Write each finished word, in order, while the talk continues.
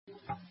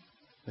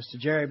Mr.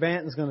 Jerry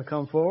Banton's going to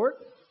come forward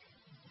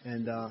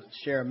and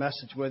share a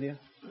message with you.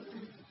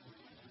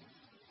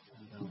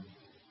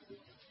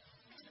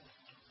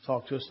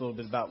 Talk to us a little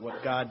bit about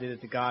what God did at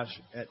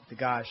the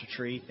Guys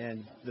Retreat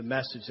and the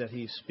message that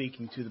He's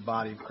speaking to the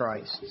body of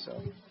Christ.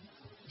 So,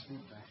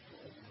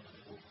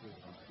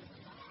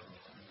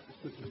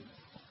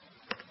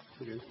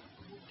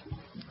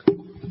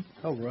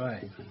 all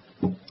right.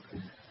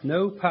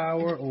 No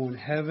power on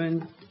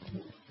heaven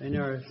and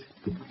earth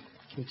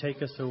can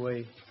take us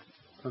away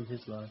from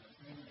His love.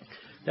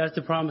 That's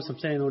the promise I'm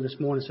saying on this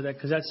morning. So that,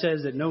 because that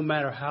says that no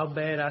matter how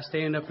bad I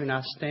stand up and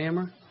I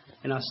stammer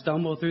and I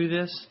stumble through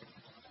this,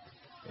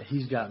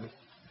 He's got me.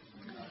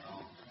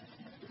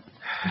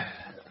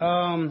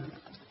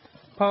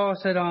 Paul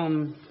said,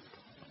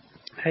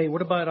 hey,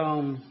 what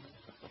about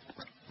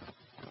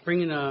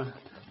bringing a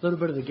little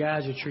bit of the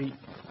Guys Retreat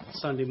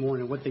Sunday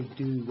morning, what they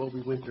do, what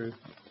we went through.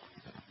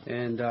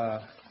 And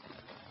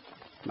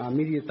my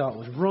immediate thought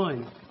was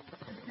run.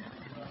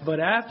 But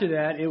after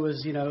that, it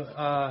was,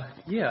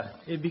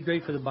 it'd be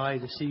great for the body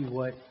to see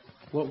what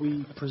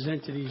we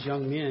present to these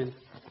young men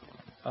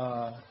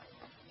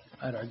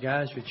at our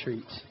Guys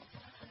Retreats.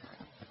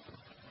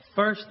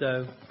 First,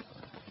 though,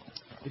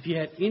 if you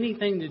had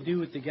anything to do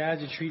with the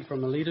Guys Retreat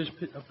from a leader's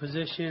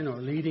position or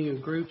leading in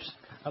groups,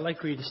 I'd like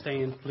for you to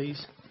stand,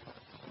 please.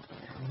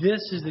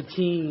 This is the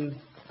team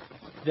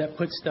that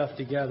puts stuff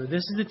together.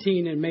 This is the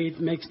team that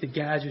makes the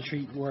Guys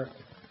Retreat work.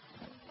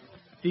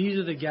 These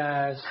are the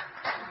guys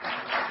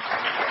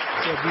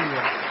that do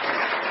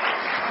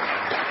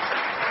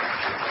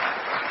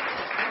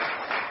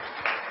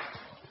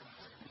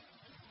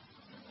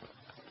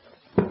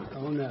that.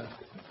 Oh no.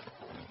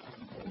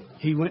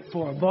 He went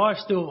for a bar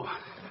stool.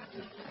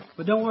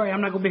 But don't worry,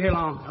 I'm not going to be here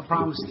long. I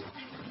promised.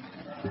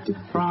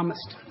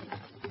 Promised.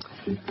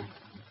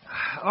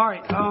 All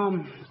right.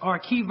 Our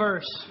key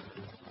verse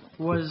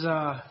was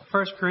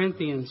 1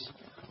 Corinthians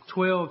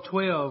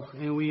 12:12,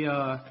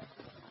 and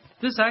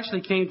this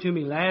actually came to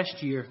me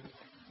last year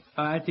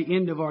at the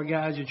end of our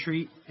Guys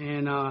Retreat,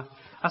 and I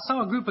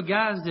saw a group of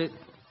guys that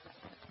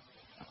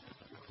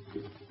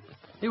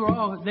they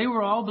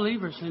were all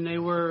believers, and they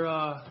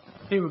were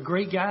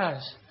great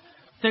guys.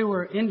 They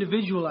were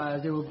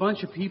individualized. There were a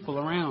bunch of people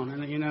around,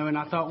 and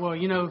I thought, well,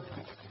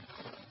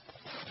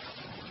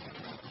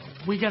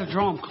 we got to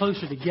draw them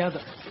closer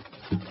together.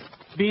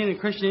 Being a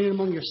Christian in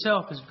among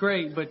yourself is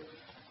great, but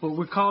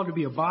we're called to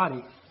be a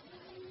body.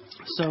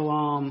 So,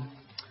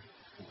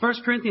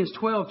 1 Corinthians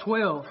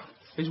 12:12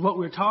 is what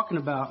we're talking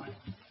about,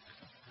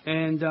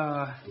 and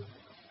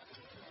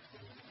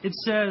it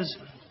says,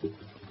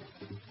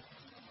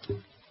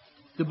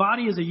 "The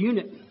body is a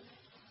unit,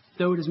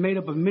 though it is made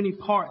up of many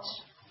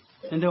parts,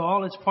 and though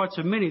all its parts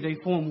are many, they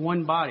form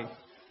one body.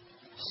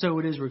 So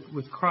it is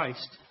with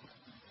Christ."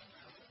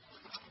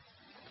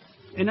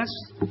 And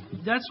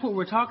that's what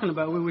we're talking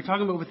about. We were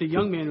talking about with the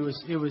young man.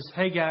 It was,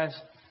 hey guys,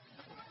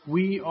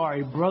 we are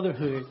a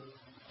brotherhood.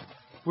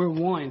 We're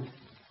one.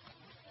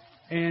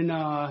 And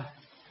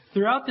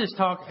throughout this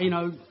talk,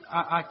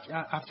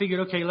 I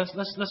figured, okay,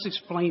 let's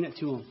explain it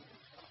to them.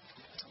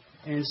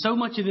 And so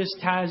much of this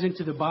ties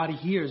into the body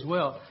here as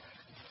well.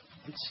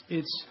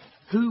 It's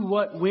who,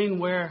 what, when,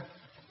 where,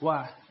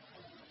 why.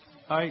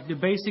 All right, the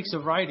basics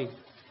of writing,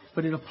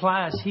 but it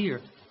applies here.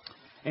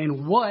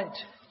 And what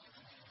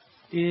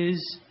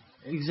is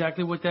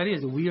exactly what that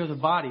is. We are the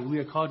body. We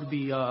are called to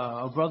be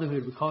a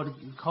brotherhood. We're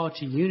called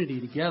to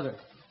unity together.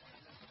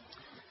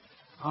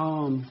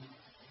 Well,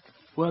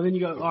 then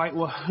you go, all right,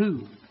 well,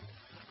 who?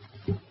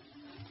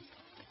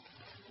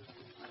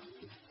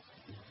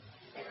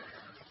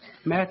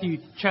 Matthew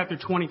chapter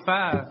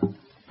 25,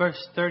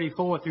 verse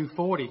 34 through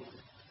 40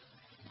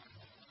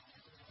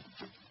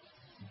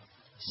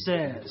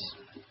 says,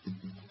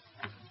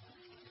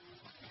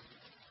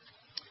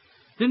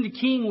 "Then the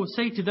king will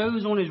say to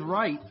those on his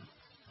right,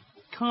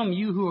 'Come,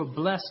 you who are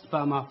blessed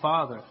by my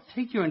Father,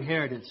 take your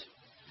inheritance,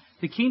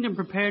 the kingdom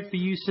prepared for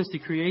you since the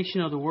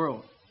creation of the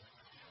world.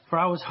 For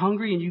I was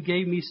hungry, and you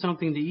gave me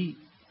something to eat.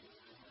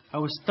 I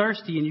was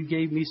thirsty, and you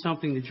gave me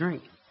something to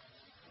drink.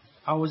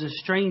 I was a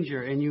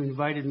stranger, and you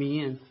invited me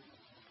in.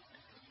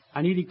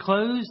 I needed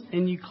clothes,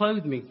 and you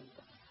clothed me.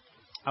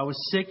 I was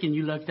sick, and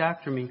you looked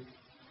after me.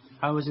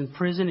 I was in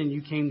prison, and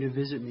you came to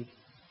visit me.'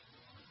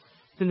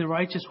 Then the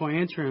righteous will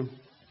answer him,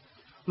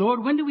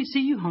 'Lord, when did we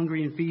see you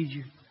hungry and feed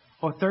you,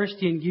 or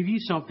thirsty and give you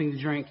something to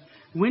drink?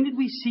 When did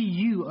we see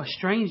you a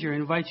stranger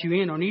and invite you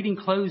in, or needing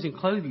clothes and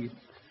clothe you?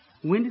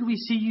 When did we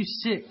see you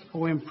sick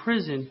or in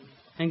prison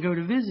and go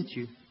to visit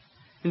you?'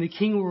 And the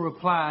king will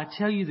reply, 'I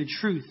tell you the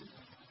truth.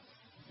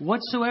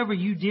 Whatsoever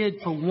you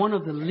did for one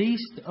of the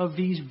least of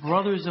these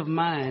brothers of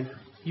mine,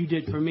 you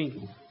did for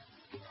me.'"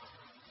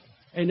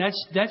 And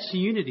that's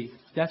unity.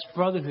 That's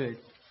brotherhood.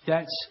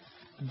 That's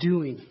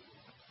doing.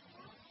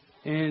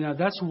 And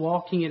that's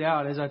walking it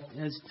out. As I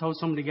told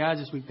some of the guys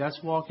this week,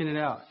 that's walking it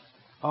out.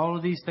 All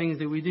of these things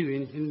that we do,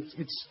 and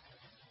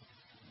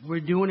we're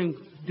doing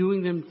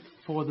them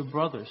for the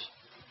brothers,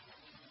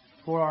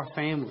 for our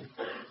family.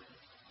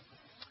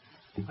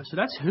 So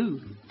that's who.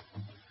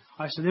 All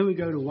right, so then we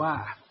go to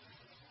why.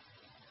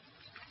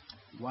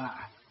 Why?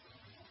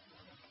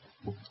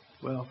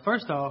 Well,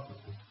 first off,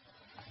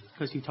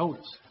 because he told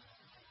us.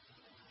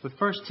 But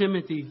 1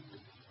 Timothy,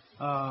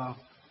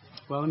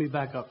 let me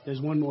back up. There's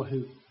one more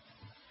who.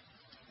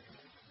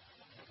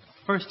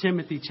 1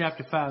 Timothy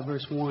chapter 5,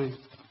 verse 1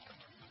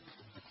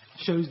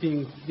 shows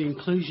the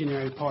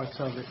inclusionary parts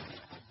of it.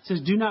 It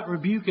says, do not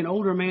rebuke an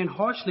older man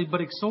harshly, but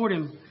exhort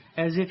him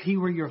as if he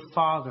were your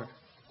father.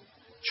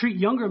 Treat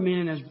younger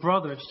men as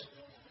brothers,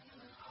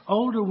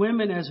 older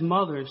women as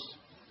mothers,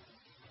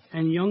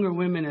 and younger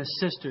women as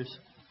sisters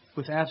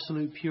with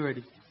absolute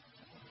purity.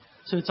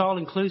 So it's all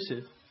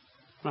inclusive.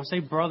 When I say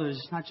brothers,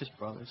 it's not just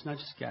brothers, it's not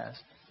just guys.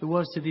 It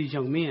was to these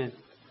young men,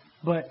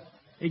 but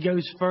it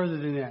goes further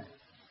than that.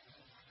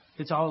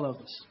 It's all of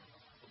us.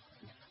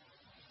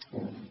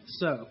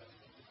 So,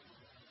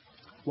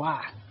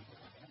 why?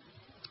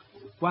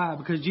 Why?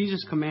 Because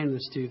Jesus commanded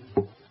us to.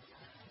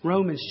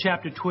 Romans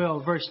chapter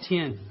 12, verse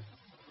 10.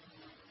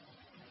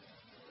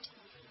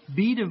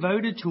 Be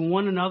devoted to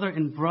one another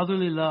in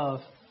brotherly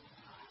love.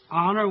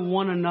 Honor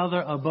one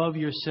another above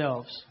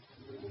yourselves.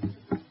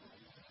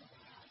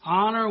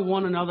 Honor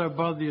one another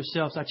above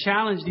yourselves. I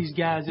challenged these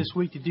guys this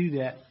week to do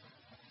that.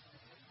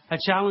 I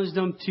challenged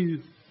them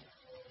to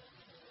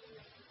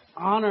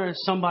honor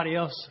somebody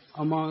else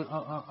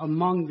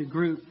among the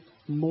group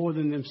more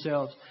than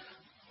themselves.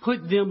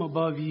 Put them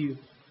above you.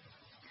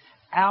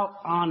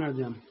 Out-honor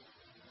them.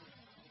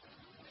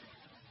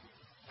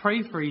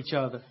 Pray for each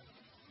other.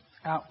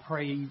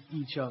 Out-pray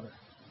each other.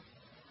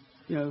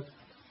 You know,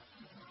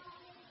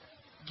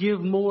 give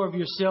more of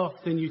yourself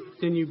than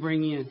you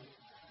bring in.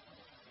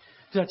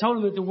 Because I told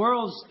them that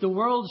the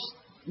world's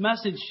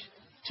message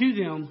to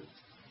them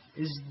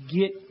is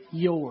get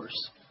yours.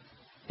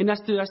 And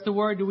that's the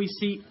word that we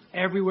see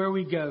everywhere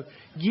we go.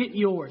 Get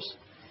yours.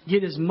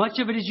 Get as much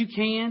of it as you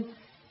can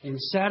and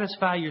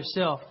satisfy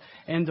yourself.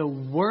 And the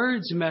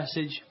word's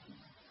message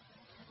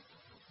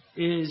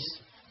is,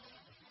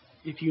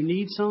 if you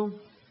need some,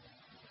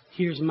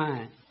 here's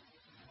mine.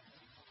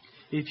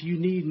 If you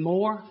need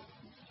more,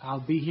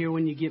 I'll be here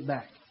when you get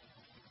back.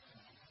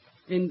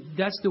 And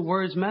that's the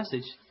word's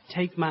message.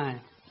 Take mine.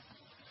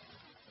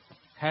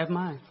 Have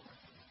mine.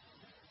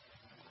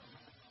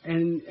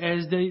 And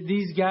as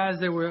these guys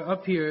that were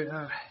up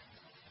here,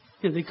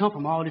 they come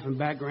from all different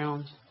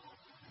backgrounds.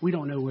 We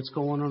don't know what's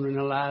going on in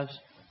their lives.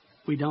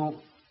 We don't.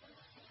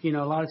 A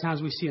lot of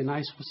times we see a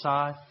nice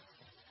facade.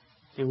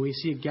 And we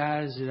see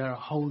guys that are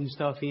holding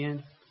stuff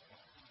in.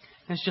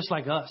 That's just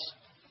like us.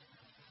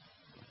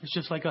 It's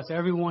just like us.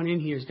 Everyone in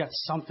here has got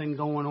something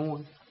going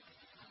on.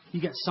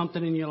 You got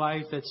something in your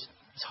life that's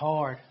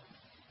hard.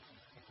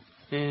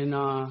 And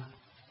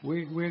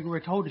we're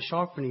told to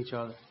sharpen each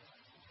other.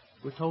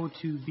 We're told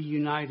to be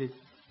united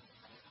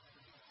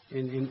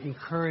and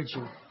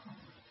encouraging.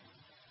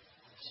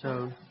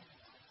 So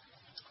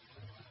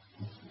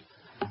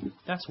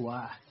that's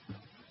why.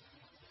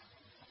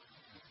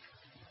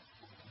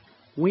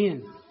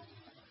 When?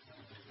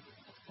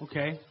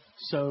 Okay,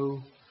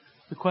 so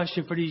the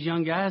question for these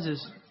young guys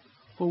is,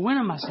 well, when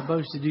am I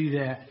supposed to do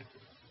that?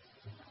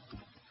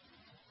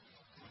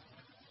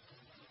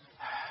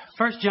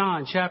 1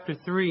 John chapter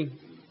 3,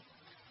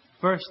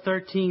 verse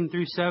 13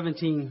 through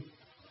 17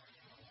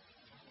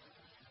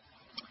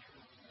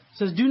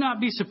 says, do not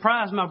be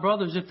surprised, my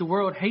brothers, if the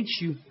world hates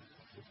you.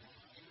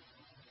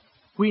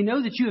 We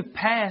know that you have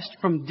passed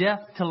from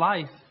death to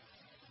life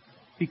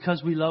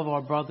because we love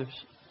our brothers.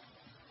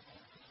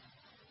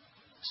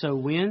 So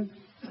when?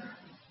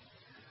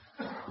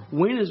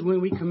 When is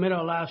when we commit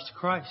our lives to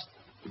Christ.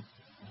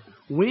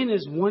 When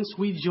is once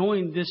we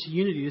join this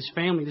unity, this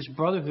family, this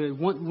brotherhood.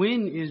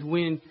 When is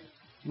when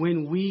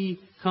we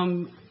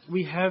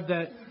have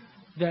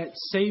that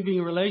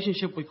saving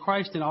relationship with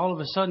Christ, and all of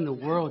a sudden the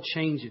world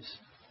changes.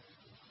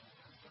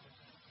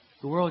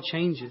 The world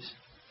changes.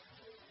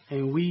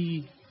 And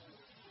we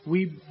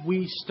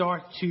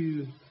start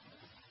to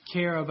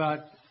care about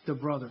the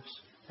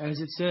brothers. As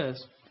it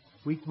says,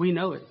 we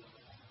know it.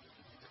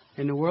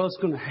 And the world's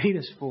going to hate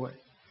us for it.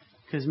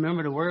 Because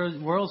remember, the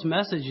world's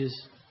message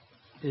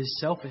is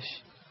selfish.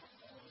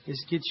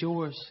 Is get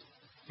yours.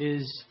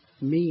 Is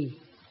me.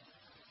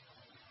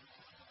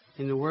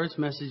 And the word's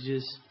message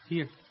is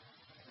here.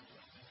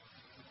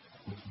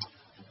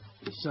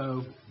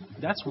 So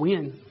that's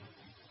when.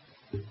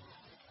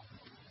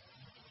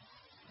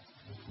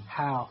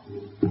 How?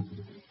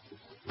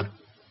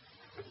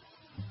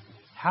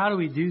 How do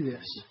we do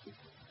this?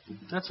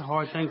 That's a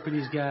hard thing for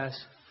these guys.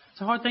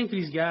 It's a hard thing for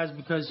these guys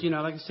because,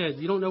 like I said,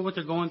 you don't know what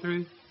they're going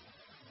through.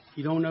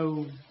 You don't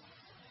know.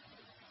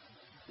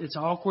 It's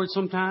awkward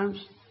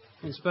sometimes,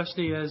 and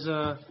especially as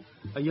a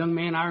young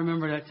man. I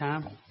remember that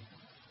time.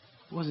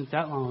 It wasn't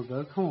that long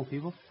ago. Come on,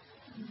 people.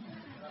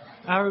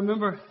 I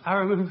remember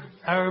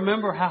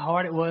how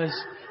hard it was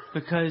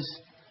because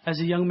as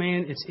a young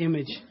man, it's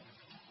image.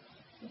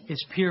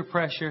 It's peer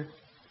pressure.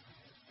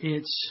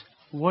 It's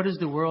what does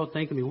the world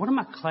think of me? What do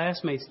my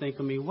classmates think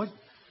of me? What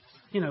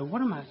do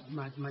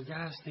my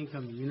guys think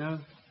of me?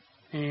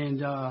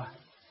 And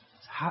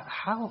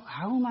how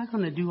am I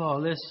going to do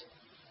all this?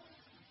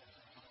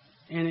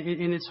 And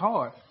it's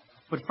hard.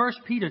 But 1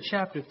 Peter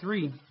chapter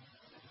 3,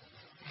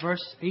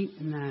 verse 8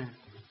 and 9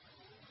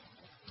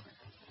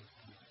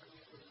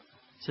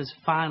 says,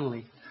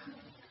 finally,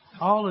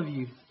 all of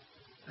you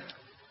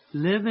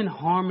live in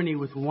harmony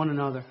with one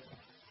another.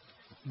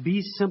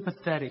 Be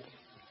sympathetic.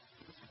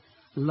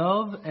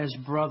 Love as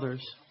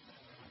brothers.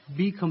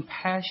 Be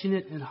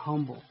compassionate and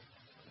humble.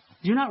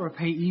 Do not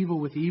repay evil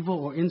with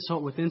evil or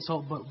insult with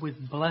insult, but with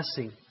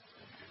blessing.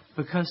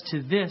 Because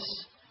to this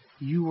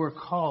you were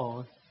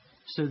called,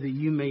 so that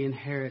you may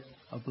inherit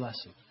a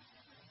blessing.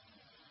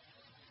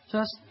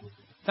 So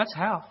that's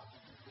how.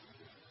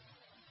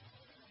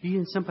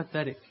 Being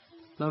sympathetic,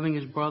 loving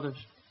his brothers,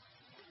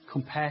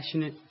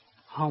 compassionate,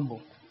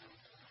 humble,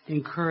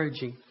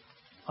 encouraging,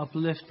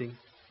 uplifting,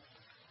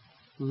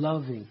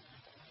 loving.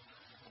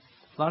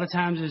 A lot of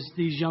times as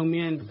these young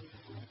men,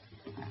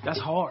 that's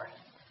hard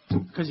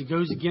because it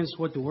goes against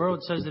what the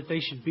world says that they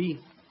should be.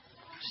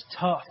 It's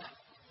tough,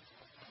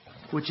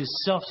 which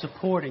is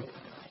self-supporting.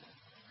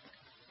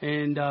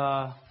 And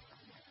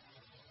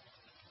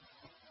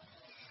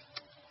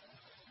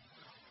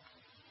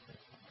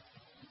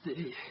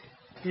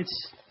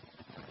it's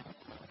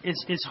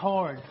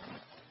hard.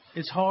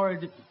 It's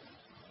hard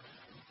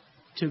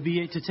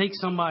to take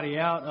somebody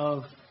out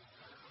of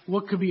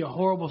what could be a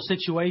horrible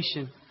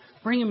situation,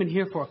 bring them in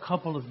here for a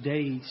couple of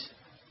days,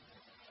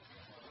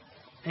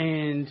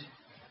 and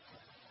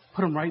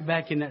put them right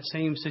back in that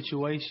same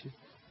situation.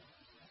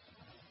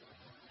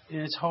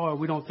 And it's hard.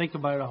 We don't think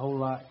about it a whole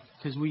lot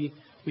because we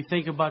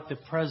think about the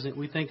present.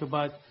 We think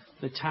about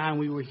the time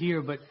we were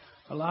here. But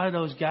a lot of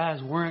those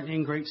guys weren't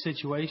in great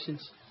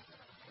situations.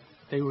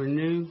 They were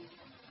new.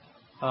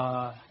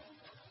 Some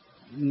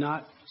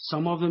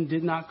of them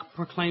did not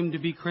proclaim to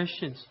be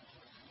Christians.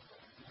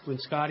 When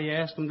Scotty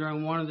asked them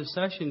during one of the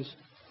sessions,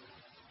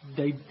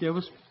 there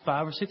was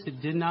 5 or 6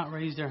 that did not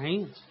raise their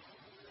hands.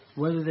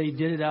 Whether they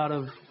did it out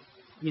of,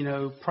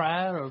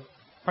 pride or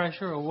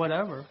pressure or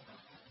whatever.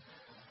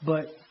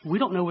 But we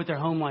don't know what their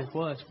home life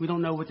was. We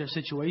don't know what their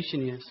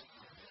situation is.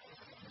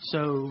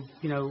 So,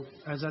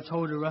 as I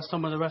told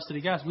some of the rest of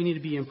the guys, we need to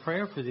be in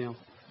prayer for them.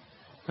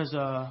 Because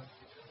a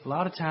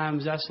lot of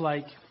times that's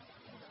like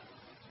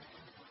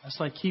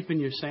keeping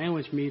your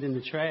sandwich meat in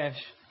the trash,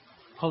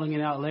 pulling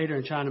it out later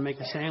and trying to make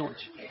a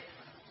sandwich.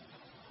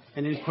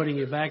 And then putting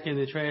it back in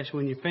the trash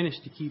when you're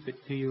finished to keep it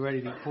till you're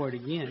ready to pour it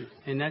again.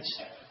 And it's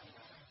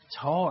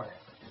hard.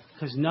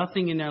 Because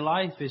nothing in their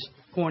life is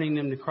pointing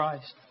them to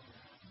Christ.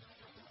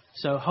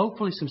 So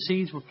hopefully some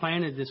seeds were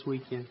planted this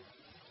weekend.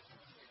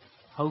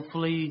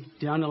 Hopefully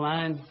down the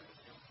line,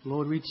 the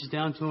Lord reaches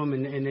down to them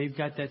and they've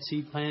got that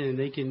seed planted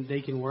and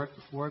they can work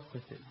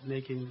with it. And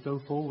they can go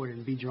forward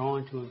and be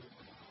drawn to Him.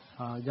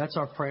 That's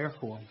our prayer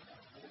for them.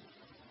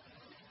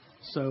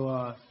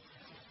 So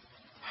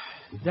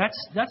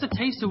that's a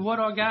taste of what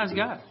our guys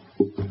got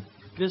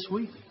this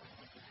week.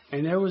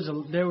 And there was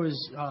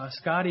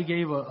Scotty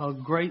gave a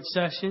great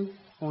session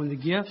on the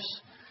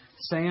gifts.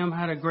 Sam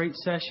had a great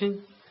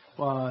session.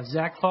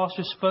 Zach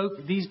Foster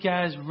spoke. These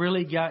guys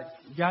really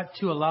got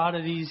to a lot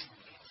of these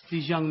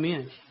young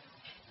men.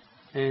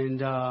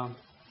 And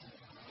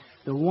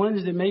the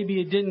ones that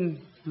maybe it didn't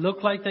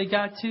look like they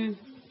got to,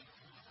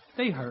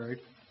 they heard.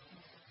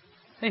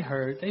 They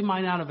heard. They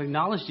might not have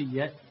acknowledged it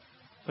yet,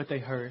 but they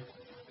heard.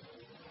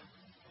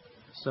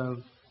 So,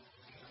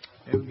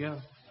 there we go.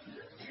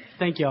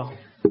 Thank y'all.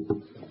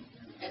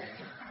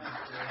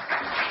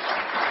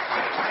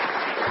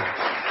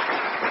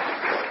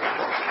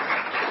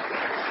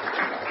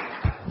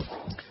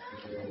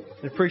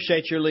 I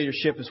appreciate your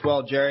leadership as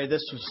well, Jerry.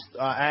 This was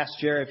I asked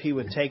Jerry if he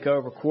would take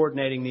over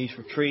coordinating these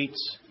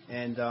retreats,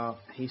 and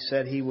he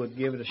said he would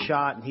give it a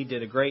shot, and he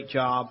did a great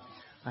job.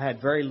 I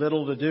had very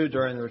little to do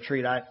during the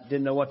retreat. I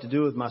didn't know what to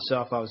do with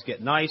myself. I was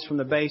getting ice from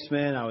the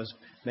basement. I was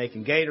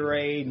making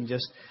Gatorade, and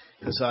just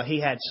because he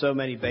had so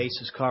many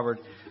bases covered.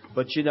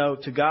 But,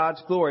 to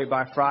God's glory,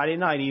 by Friday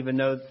night, even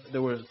though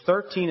there were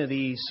 13 of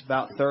these,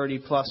 about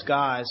 30-plus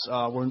guys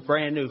were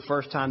brand new,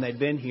 first time they'd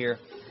been here.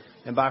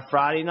 And by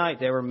Friday night,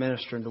 they were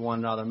ministering to one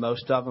another.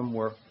 Most of them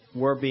were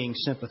being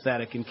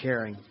sympathetic and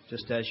caring,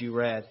 just as you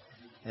read.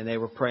 And they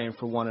were praying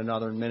for one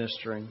another and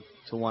ministering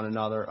to one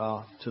another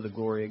to the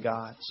glory of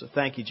God. So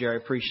thank you, Jerry.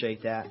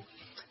 Appreciate that.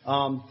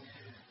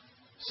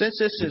 Since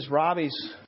this is Robbie's